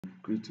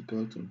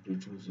critical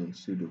temperatures and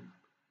pseudo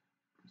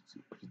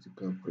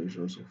critical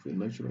pressures of a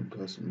natural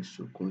gas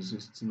mixture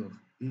consisting of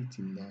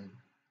 89%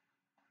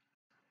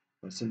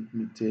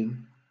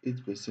 methane,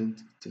 8%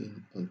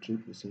 ethane, and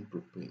 3%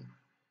 propane.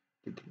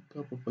 The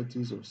chemical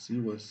properties of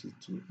C1,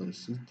 C2, and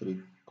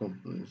C3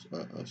 components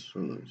are as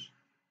follows.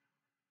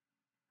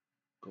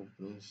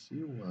 Component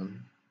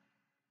C1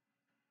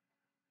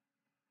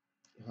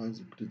 has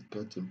a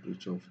critical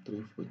temperature of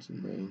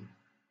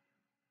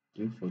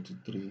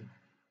 343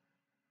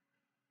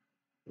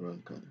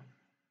 Rankine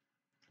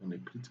and a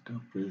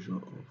critical pressure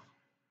of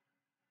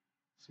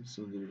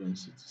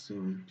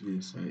 667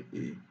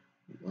 psia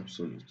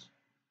absolute.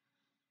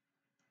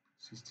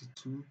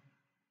 62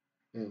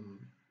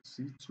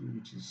 C2,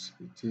 which is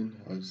ethane,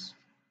 has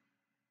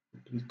a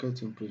critical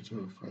temperature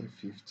of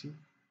 550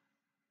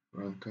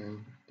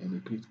 Rankine and a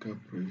critical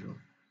pressure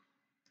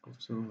of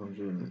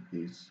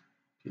 708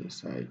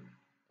 psi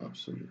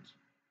absolute.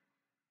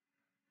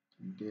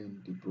 Then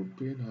the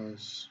propane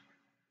has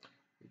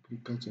a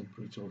critical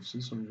temperature of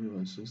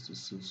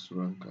 666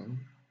 Rankine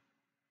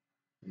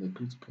and a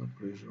critical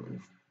pressure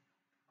of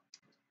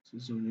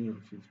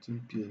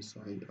 615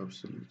 psi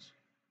absolute.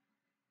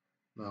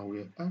 Now we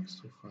are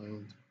asked to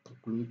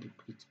calculate the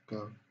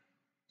critical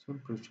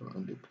temperature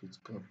and the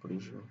critical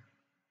pressure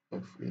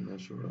of a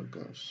natural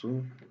gas.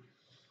 So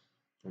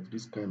of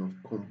this kind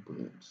of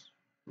component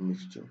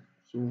mixture.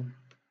 So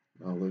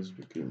now let's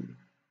begin.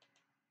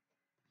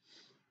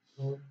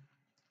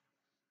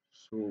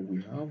 So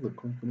we have the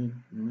component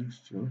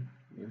mixture.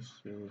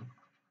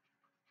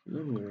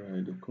 Let me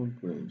write the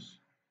components.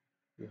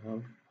 We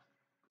have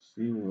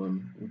C1,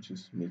 which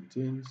is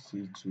methane,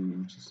 C2,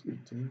 which is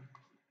ethane,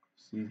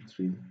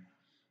 C3,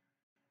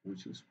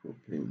 which is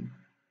propane.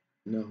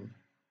 Now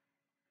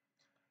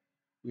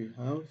we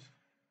have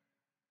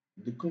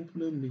the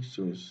component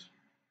mixtures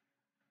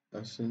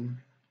as in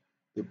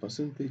the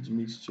percentage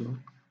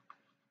mixture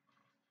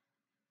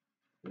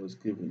was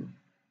given,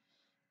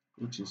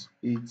 which is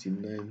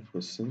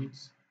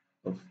 89%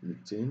 of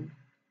methane,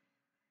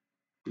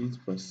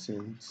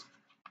 8%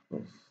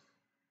 of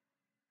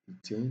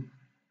ethane,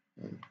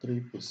 and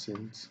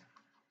 3%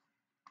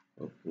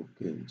 of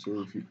propane.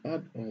 So if you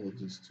add all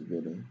this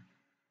together,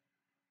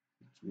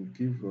 it will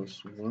give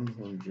us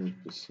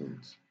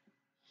 100%.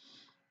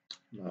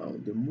 Now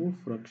the mole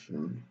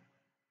fraction,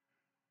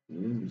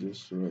 let me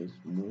just write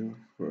mole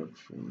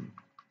fraction,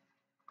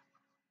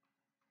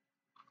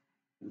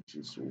 which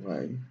is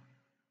Y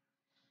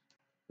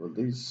for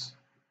this.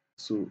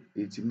 So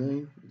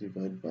 89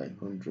 divided by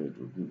 100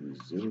 will give you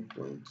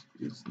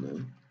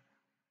 0.89.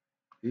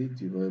 8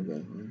 divided by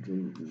 100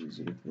 will give you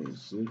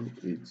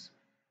 0.08.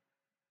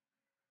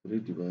 3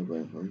 divided by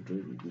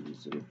 100 will give you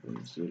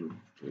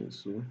 0.03.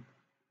 So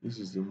this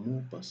is the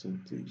mole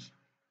percentage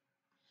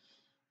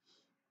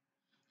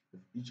of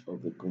each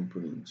of the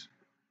components.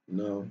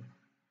 Now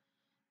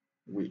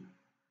we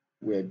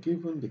are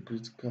given the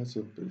critical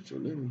temperature.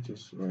 Let me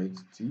just write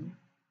T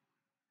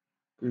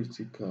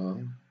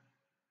critical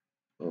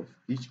of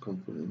each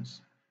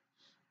component.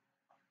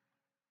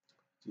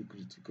 T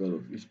critical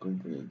of each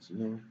component.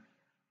 Now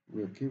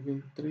we are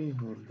given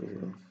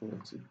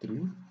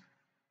 343.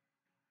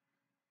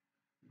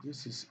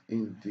 This is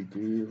in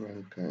degree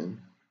Rankine.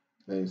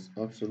 That is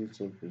absolute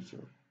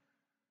temperature.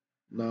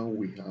 Now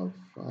we have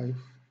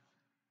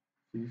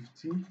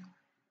 550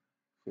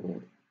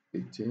 for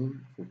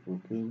ethane. For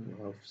propane we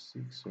have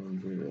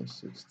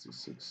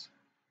 666.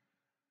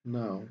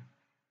 Now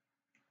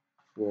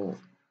for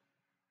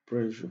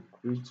pressure,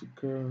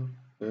 critical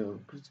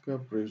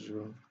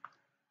pressure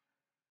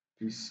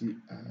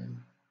PCI.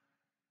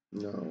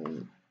 Now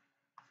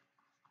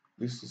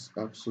this is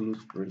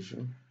absolute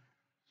pressure.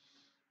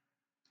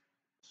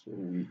 So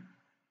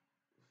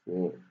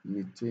for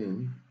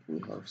methane we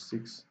have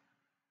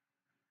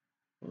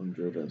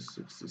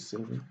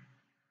 667.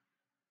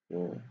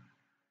 For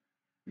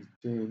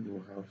ethane we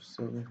have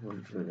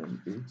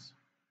 708.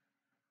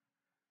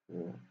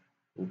 For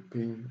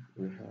propane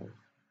we have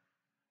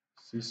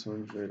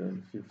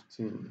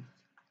 615.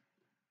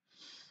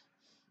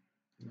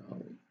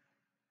 Now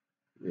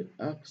we're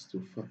asked to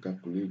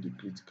calculate the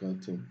critical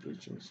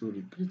temperature. So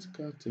the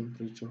critical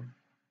temperature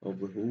of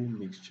the whole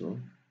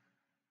mixture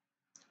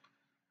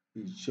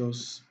is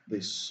just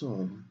the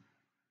sum.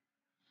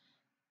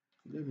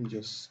 Let me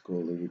just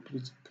call it the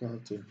critical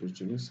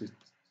temperature. Let's say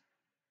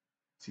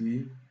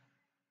T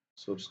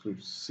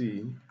subscript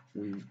C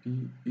will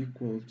be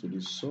equal to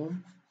the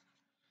sum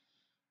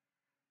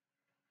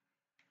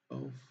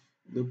of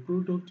the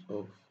product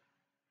of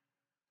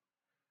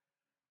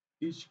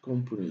each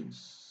component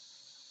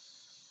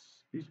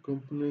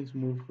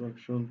mole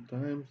fraction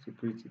times the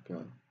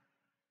critical,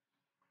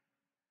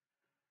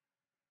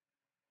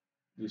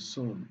 the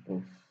sum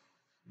of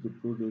the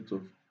product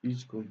of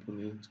each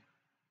component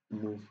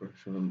mole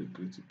fraction and the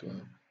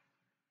critical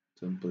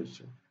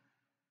temperature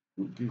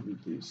will give you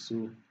this.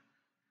 So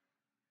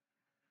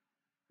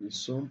the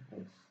sum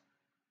of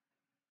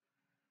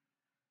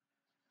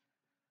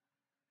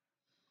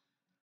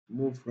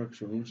mole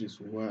fraction, which is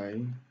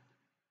Y,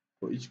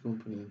 for each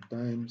component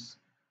times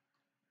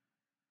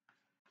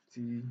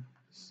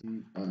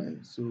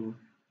TCI. So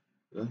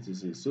that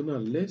is it. So now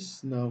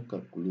let's now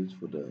calculate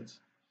for that.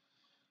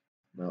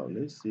 Now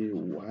let's say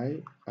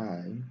yi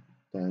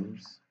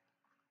times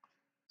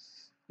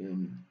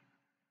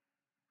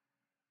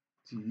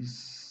t,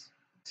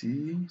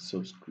 t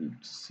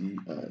subscript ci.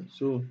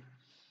 So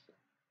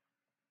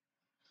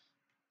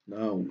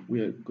now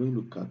we are going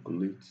to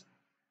calculate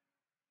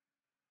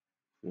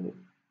for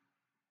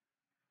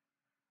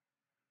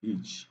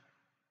each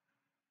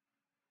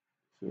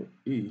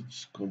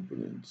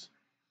component.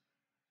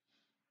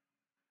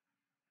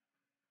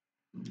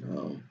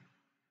 Now,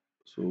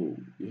 so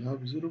we have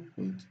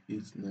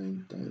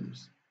 0.89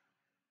 times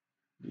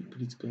the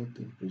critical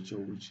temperature,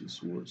 which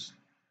is what,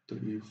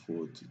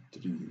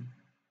 343.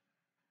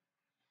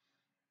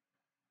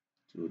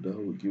 So that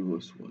will give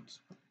us what?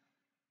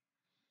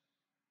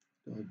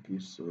 That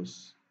gives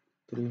us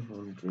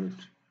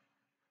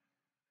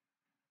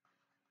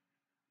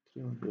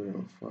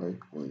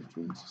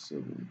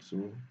 305.27.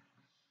 So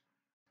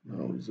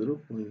now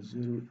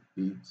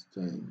 0.08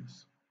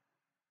 times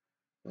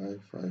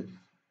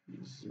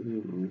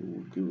 550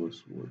 will give us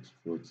what?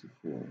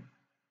 44.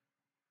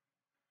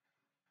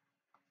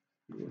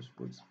 Give us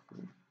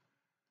 44.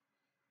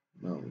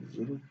 Now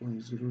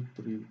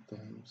 0.03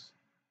 times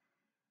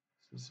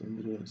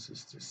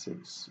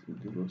 666 will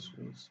give us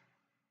what?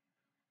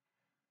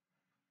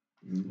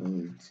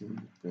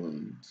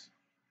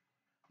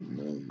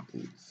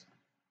 19.98.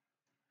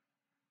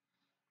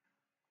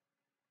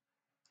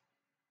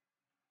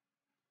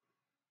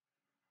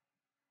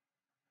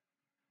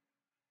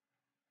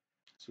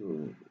 So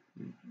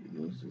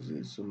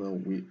so now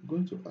we're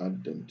going to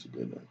add them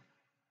together.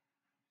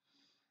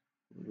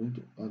 We're going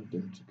to add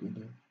them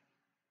together.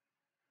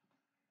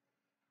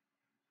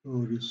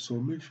 So the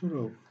summation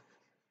of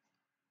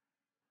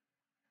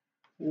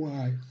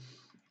y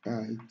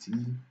I t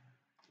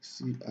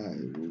ci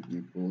will be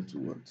equal to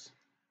what?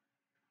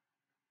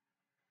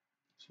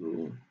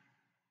 So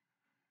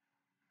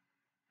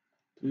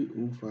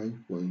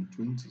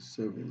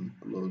 305.27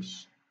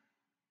 plus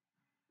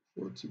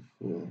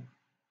 44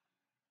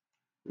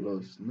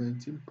 plus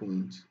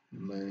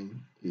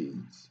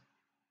 19.98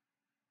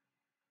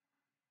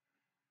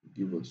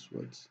 give us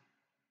what?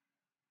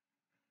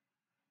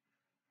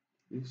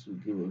 This will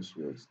give us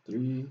what?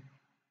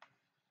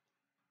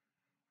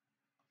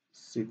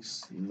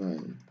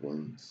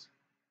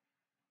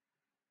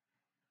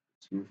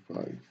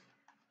 369.25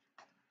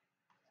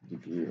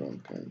 degree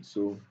Rankine.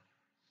 So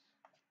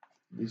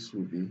this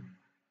will be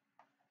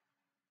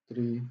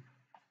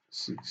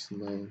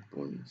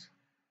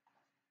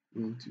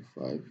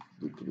 369.25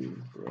 degree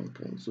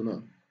Rankine. So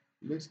now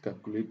let's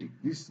calculate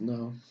this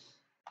now.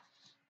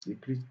 The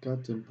critical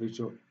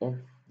temperature of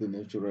the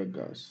natural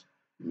gas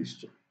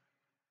mixture.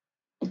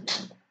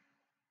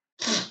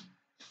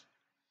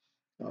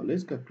 Now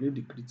let's calculate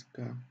the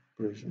critical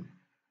pressure.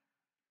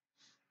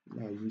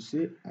 Now you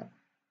say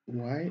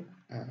yi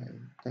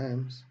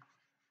times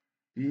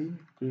P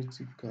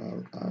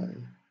critical I.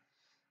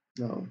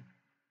 Now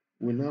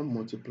we now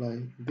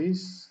multiply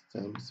this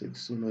times 6.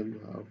 So now you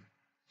have,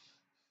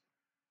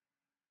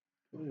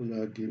 what will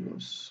that give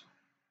us?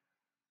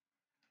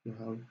 You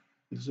have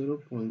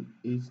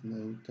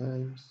 0.89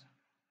 times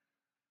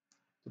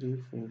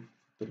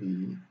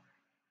 343.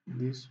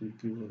 This will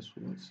give us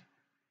what?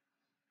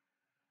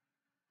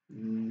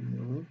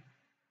 No,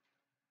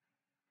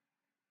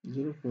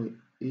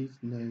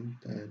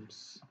 0.89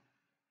 times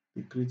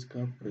the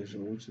critical pressure,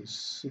 which is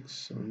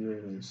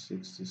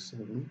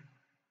 667.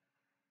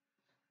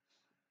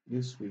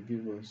 This will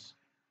give us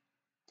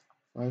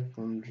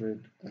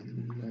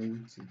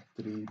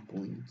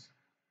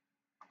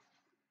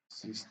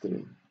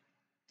 593.63.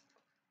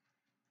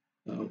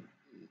 Now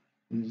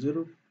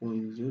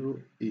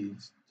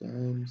 0.08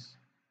 times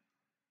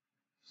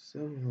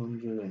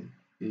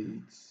 708.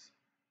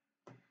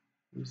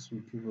 This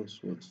will give us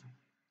what?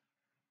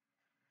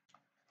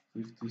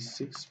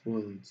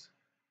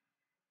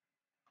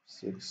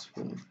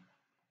 56.64.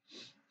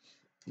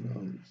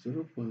 Now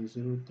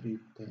 0.03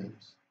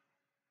 times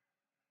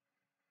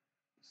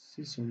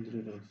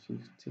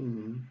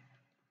 615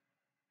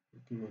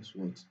 will give us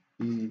what?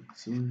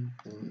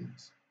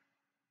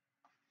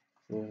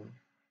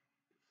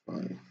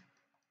 18.45.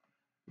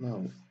 Now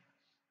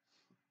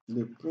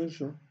the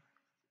pressure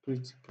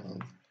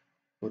critical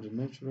for the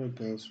natural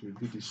gas will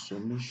be the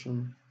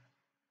summation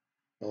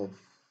of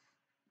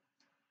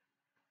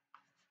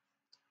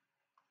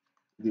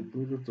the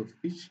product of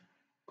each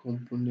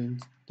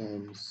component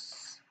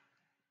times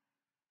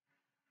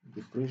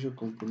the pressure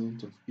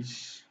component of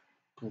each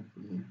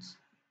component,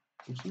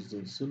 which is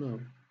this. So now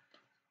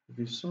if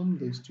we sum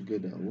this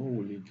together, what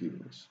will it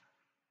give us?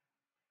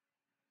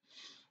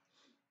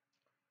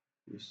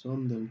 We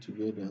sum them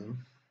together,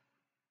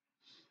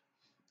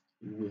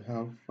 we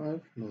have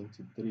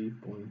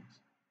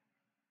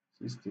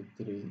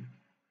 593.63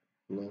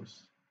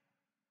 plus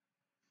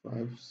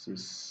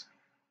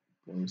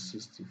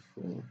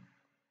 56.64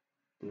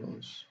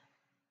 plus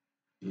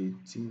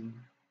 18.45.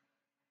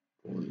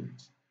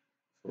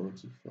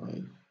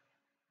 45.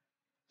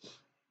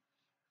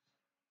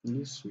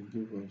 This will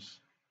give us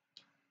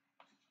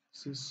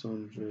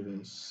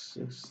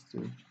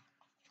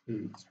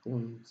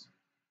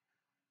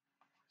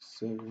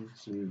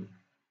 668.72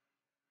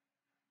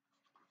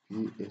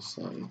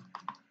 psi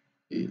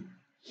A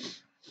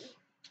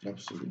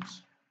absolute.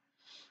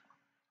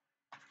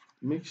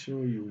 Make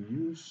sure you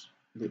use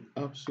the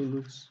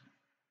absolute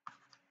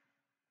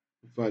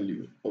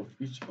value of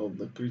each of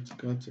the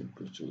critical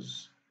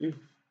temperatures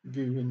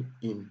given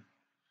in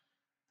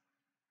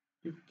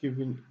if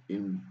given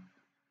in,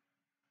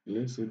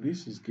 let's say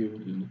this is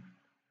given in,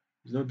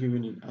 it's not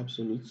given in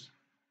absolute,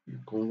 you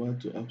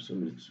convert to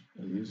absolute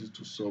and use it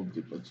to solve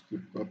the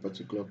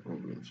particular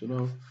problem. So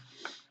now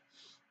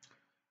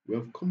we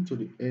have come to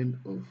the end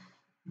of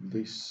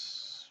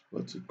this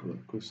particular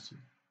question.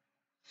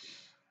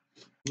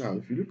 Now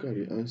if you look at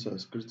the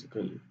answers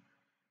critically,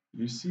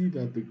 you see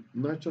that the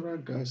natural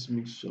gas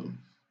mixture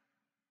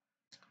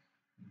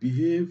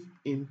behave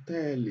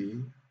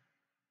entirely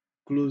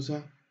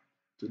closer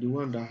to the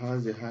one that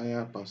has a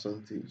higher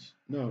percentage.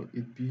 Now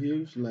it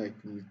behaves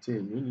like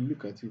methane. When you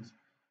look at it,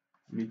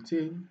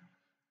 methane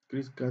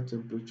critical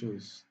temperature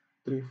is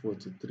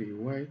 343,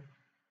 while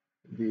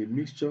the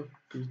mixture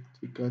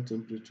critical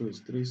temperature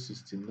is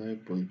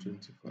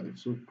 369.25,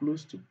 so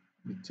close to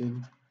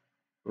methane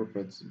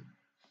property.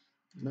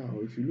 Now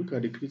if you look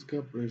at the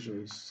critical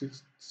pressure is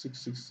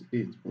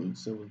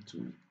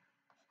 668.72,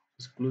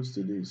 it's close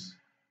to this.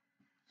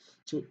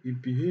 So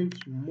it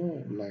behaves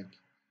more like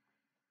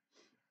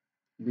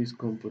this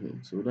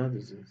component. So that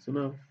is it. So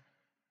now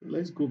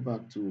let's go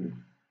back to,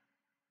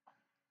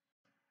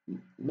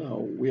 now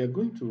we are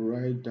going to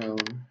write down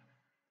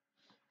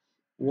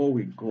what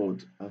we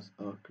got as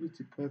our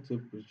critical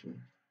temperature,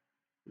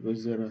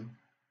 because there are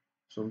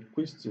some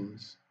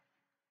questions.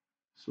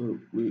 So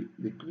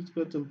the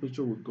critical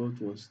temperature we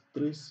got was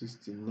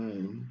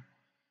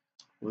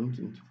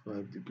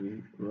 369.25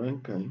 degree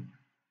Rankine,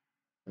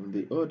 and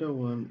the other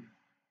one,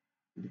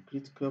 the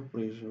critical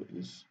pressure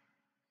is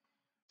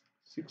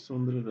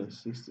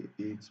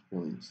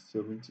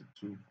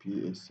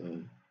 668.72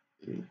 psi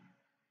A.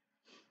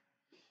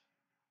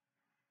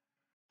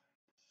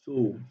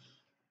 So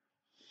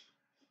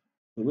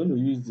we're going to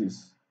use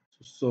this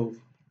to solve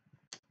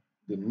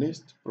the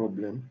next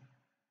problem.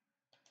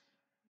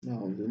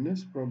 Now the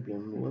next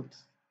problem, what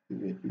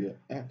we are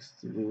asked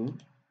to do.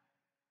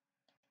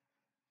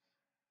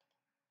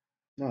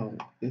 Now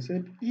they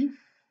said if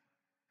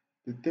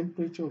the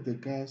temperature of the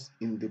gas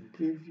in the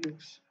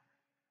previous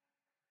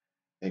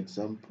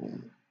example,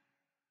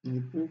 in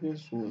the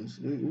previous ones,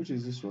 which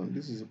is this one,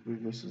 this is the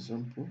previous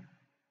example,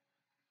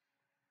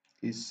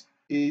 is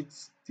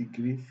 8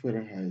 degree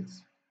Fahrenheit.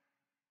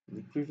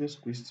 The previous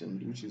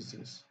question, which is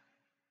this,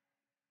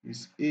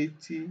 is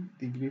 80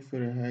 degree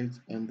Fahrenheit,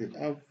 and the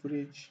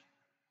average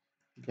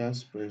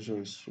gas pressure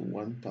is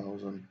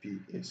 1000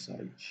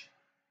 psi.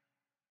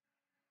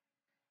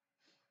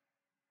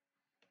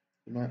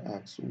 Now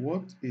ask,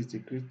 what is the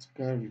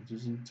critical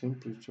reducing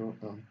temperature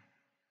and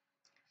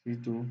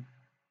pseudo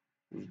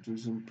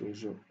reducing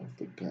pressure of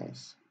the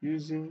gas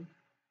using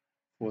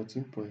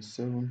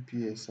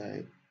 14.7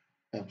 psi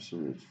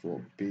absolute for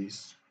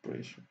base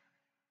pressure?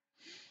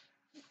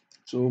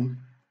 So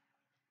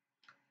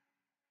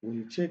when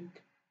you check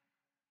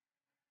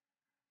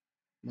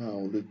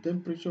now, the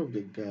temperature of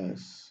the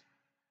gas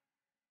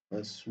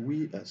as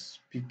we are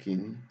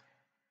speaking,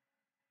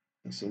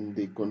 as in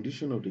the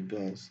condition of the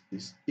gas,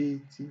 is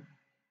 80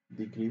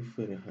 degree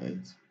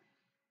Fahrenheit.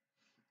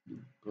 The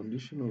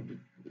condition of the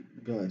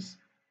gas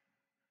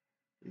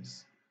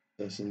is,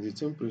 as in the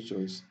temperature,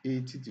 is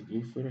 80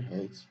 degree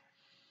Fahrenheit,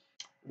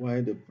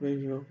 while the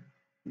pressure,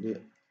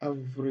 the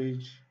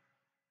average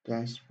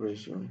gas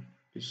pressure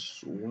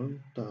is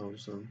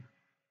 1000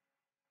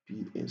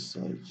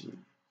 psig.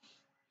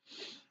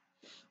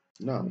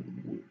 Now,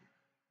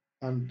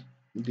 and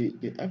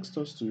they asked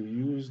us to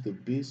use the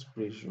base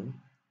pressure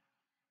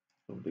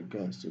of the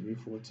gas to be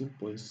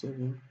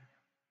 14.7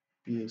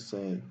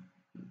 psi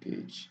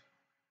gauge,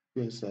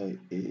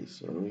 psia,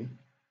 sorry.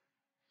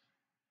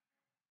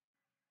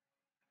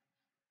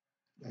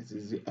 That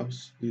is the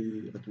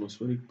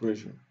atmospheric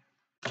pressure,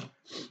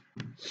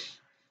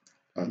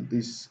 and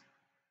this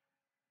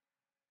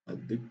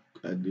at the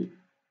at the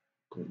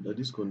at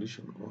this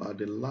condition, or at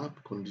the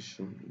lab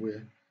condition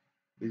where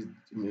this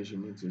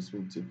measurement is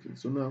being taken.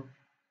 So now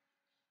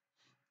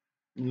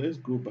let's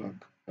go back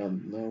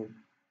and now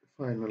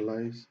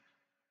finalize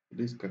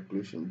this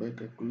calculation by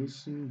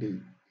calculating the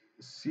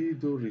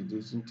pseudo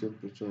reducing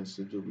temperature and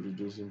pseudo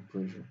reducing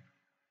pressure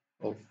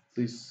of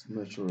this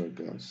natural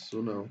gas.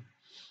 So now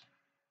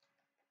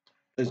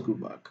let's go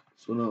back.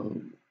 So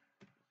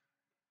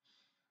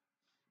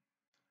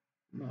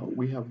now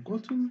we have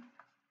gotten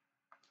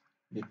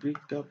the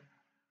critical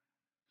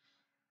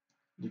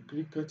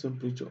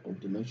temperature of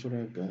the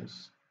natural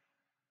gas,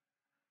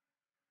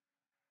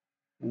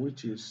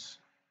 which is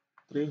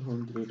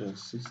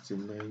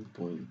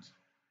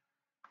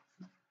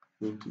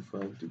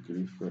 369.25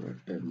 degree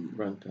Fahrenheit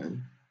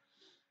Rankine,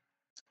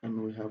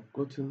 and we have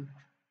gotten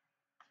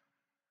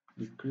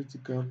the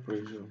critical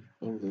pressure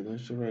of the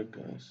natural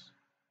gas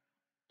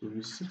to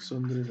be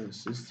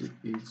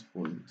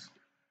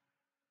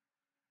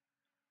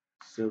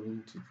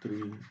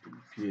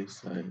 668.73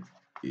 psi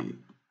A.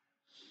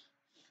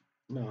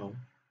 Now,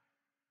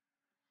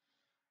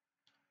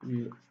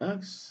 we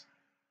ask,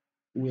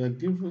 we are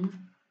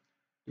given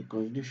the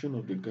condition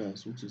of the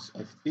gas, which is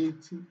at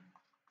 80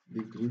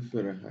 degree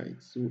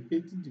Fahrenheit. So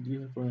 80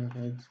 degree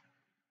Fahrenheit,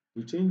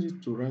 we change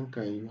it to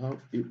Rankine,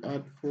 you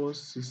add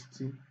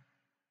 460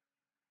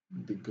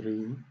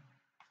 degree.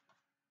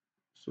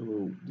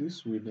 So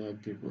this will now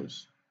give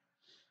us,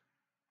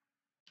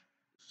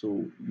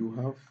 so you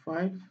have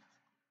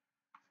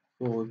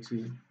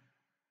 540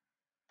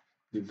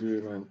 degree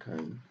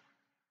Rankine.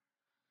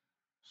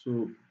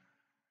 So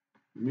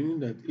meaning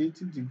that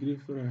 80 degree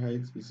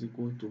Fahrenheit is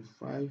equal to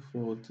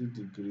 540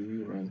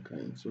 degree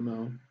Rankine. So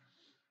now,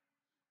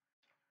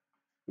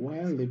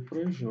 while the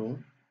pressure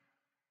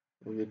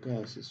of the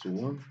gas is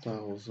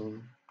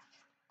 1000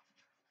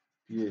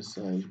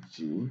 psi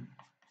G,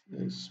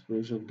 that's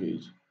pressure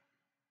gauge.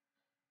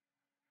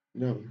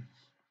 Now,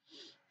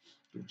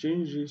 to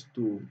change this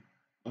to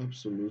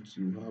absolute,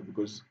 you have,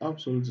 because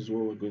absolute is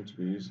what we're going to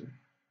be using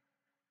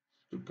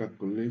to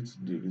calculate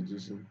the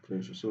reducing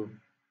pressure. So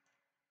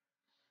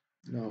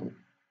now,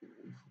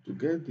 to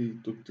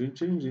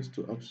change this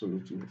to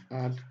absolute, you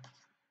add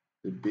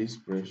the base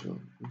pressure,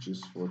 which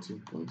is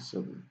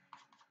 14.7.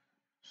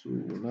 So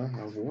we now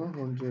have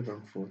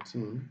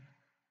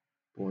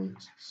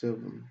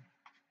 114.7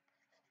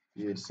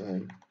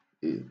 psi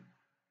A.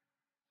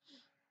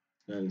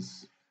 That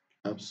is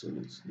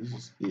absolute. This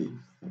is A,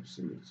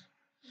 absolute.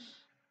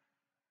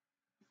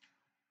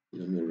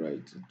 Let me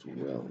write it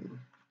well.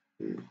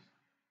 A,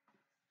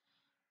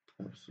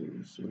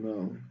 absolute. So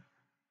now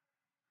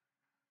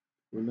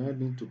we now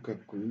need to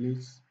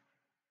calculate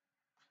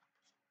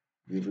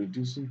the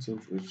reducing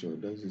temperature,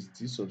 that is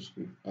T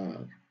subscript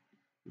R.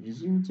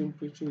 Reducing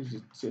temperature is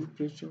the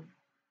temperature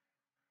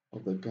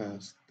of the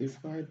gas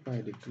divided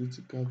by the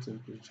critical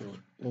temperature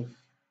of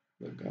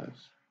the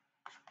gas.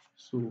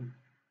 So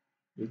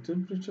the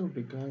temperature of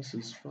the gas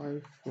is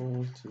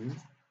 540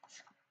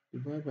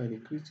 divided by the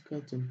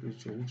critical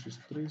temperature, which is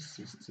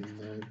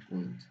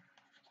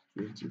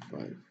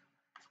 369.25.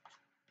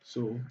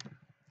 So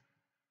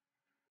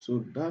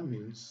that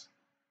means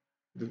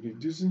the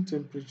reducing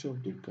temperature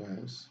of the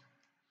gas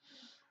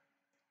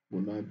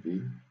will not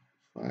be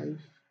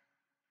 5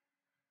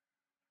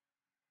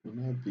 will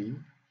not be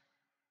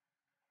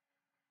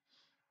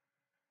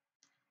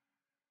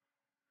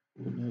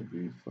will not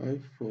be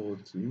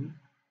 540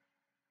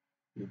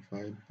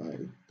 divided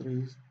by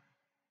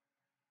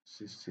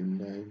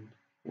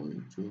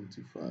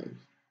 369.25.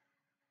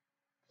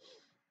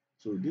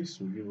 So this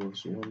will give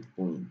us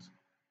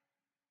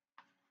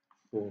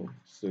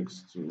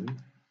 1.462.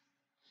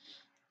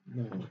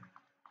 Now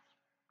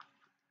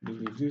the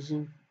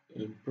reducing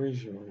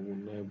pressure will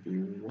now be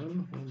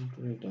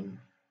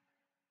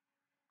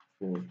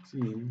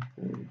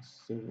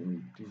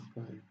 114.7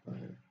 divided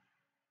by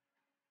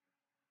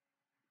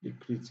the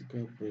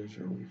critical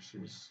pressure, which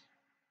is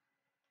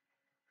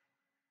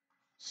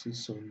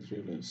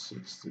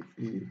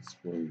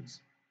 668.73.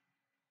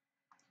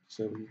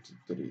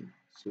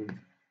 So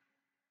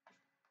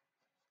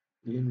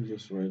let me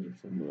just write the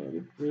formula.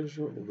 The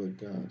pressure of the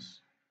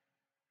gas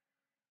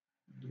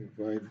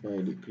divided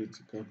by the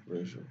critical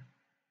pressure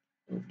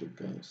of the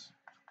gas.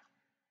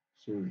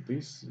 So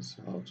this is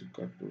how to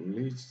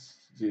calculate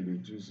the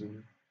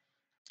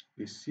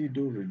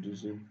pseudo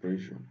reducing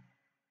pressure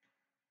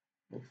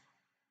of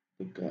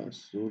the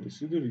gas. So the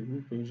pseudo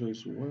reducing pressure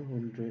is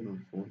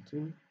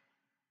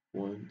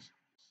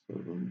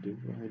 114.7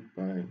 divided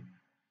by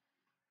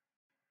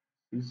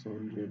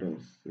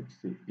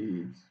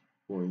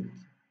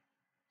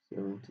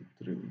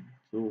 668.73.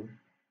 So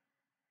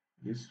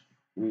this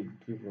will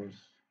give us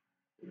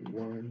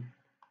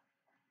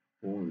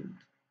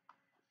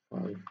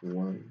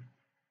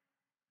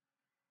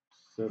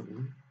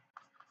 1.517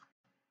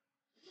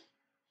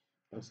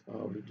 as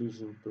our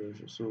reducing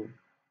pressure. So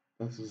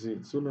that is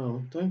it. So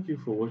now, thank you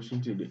for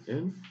watching till the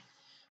end.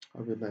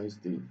 Have a nice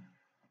day.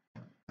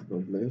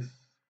 God bless,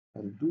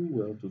 and do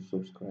well to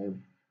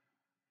subscribe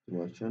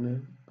to our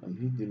channel and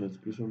hit the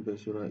notification bell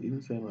so that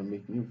anytime I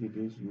make new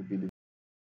videos, you'll be the